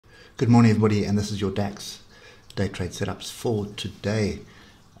Good morning, everybody, and this is your DAX day trade setups for today.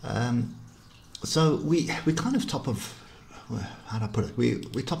 So we kind of top of, well, how do I put it?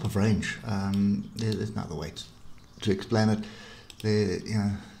 We top of range. There's no other way to explain it.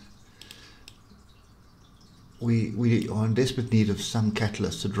 We are in desperate need of some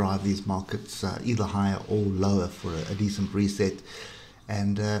catalyst to drive these markets either higher or lower for a decent reset.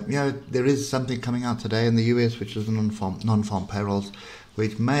 And there is something coming out today in the US, which is non-farm payrolls,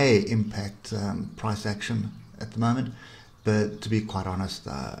 which may impact price action at the moment. But to be quite honest,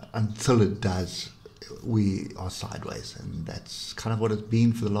 until it does, we are sideways, and that's kind of what it's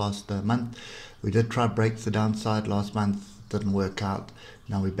been for the last month. We did try to break the downside last month, didn't work out.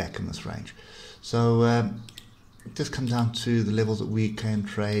 Now we're back in this range. So it just comes down to the levels that we can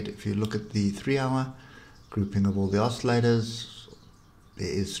trade. If you look at the 3-hour grouping of all the oscillators, there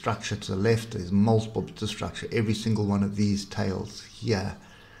is structure to the left, there's multiple bits of structure. Every single one of these tails here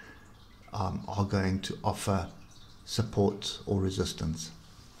are going to offer support or resistance.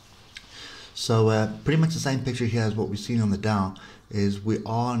 So pretty much the same picture here as what we've seen on the Dow. Is we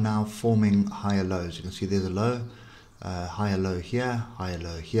are now forming higher lows. You can see there's a low, higher low here, higher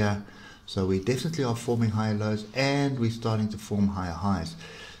low here. So we definitely are forming higher lows, and we're starting to form higher highs.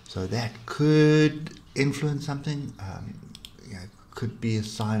 So that could influence something. Could be a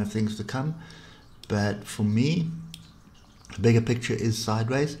sign of things to come. But for me, the bigger picture is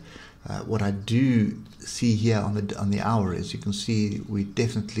sideways. What I do see here on the hour is, you can see we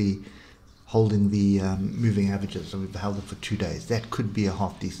definitely holding the moving averages. So we've held it for 2 days. That could be a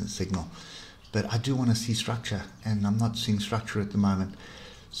half decent signal. But I do want to see structure, and I'm not seeing structure at the moment.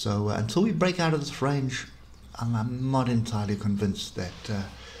 So until we break out of this range, I'm not entirely convinced that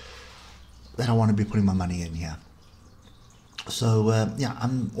I want to be putting my money in here. So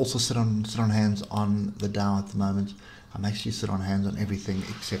I'm also sit on hands on the Dow at the moment. I'm actually sit on hands on everything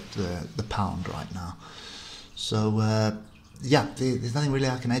except the pound right now. So there's nothing really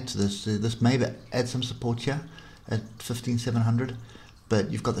I can add to this. This may add some support here at 15,700, but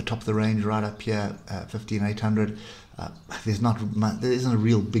you've got the top of the range right up here, 15,800. There isn't a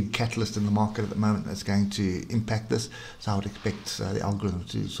real big catalyst in the market at the moment that's going to impact this. So I would expect the algorithm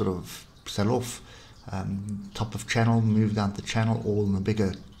to sort of sell off. Top of channel, move down the channel, all in the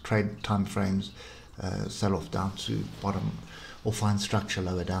bigger trade time frames, sell off down to bottom, or find structure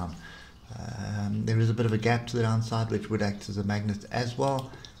lower down. There is a bit of a gap to the downside, which would act as a magnet as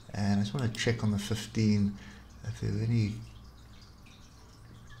well. And I just want to check on the 15 if there's any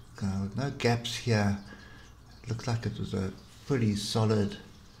no gaps here. It looks like it was a pretty solid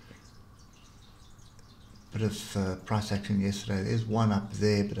bit of price action yesterday. There's one up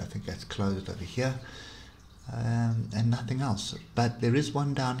there, but I think that's closed over here, and nothing else. But there is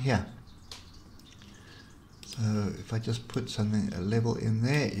one down here. So if I just put a level in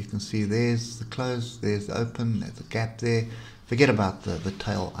there, you can see there's the close, there's the open, there's a gap there. Forget about the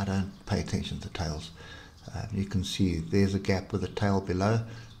tail. I don't pay attention to tails. You can see there's a gap with a tail below.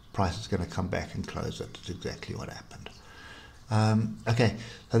 Price is going to come back and close it. That's exactly what happened. Okay,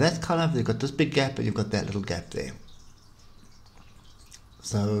 so that's kind of, you've got this big gap and you've got that little gap there.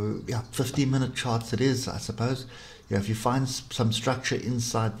 So 15-minute charts it is, I suppose. If you find some structure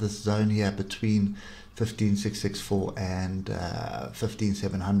inside this zone here between 15,664 and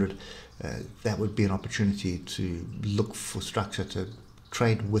 15,700, that would be an opportunity to look for structure to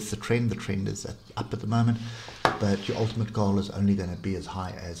trade with the trend. The trend is up at the moment, but your ultimate goal is only going to be as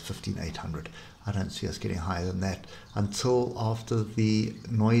high as 15,800. I don't see us getting higher than that until after the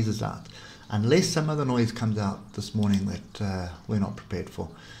noise is out, unless some other noise comes out this morning that we're not prepared for.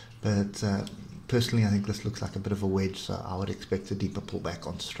 But personally, I think this looks like a bit of a wedge, so I would expect a deeper pullback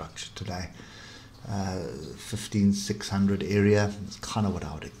on structure today. 15,600 area is kind of what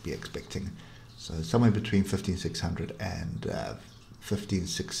I would be expecting. So somewhere between 15,600 and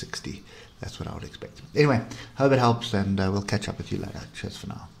 15,660. That's what I would expect. Anyway, hope it helps, and we'll catch up with you later. Cheers for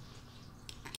now.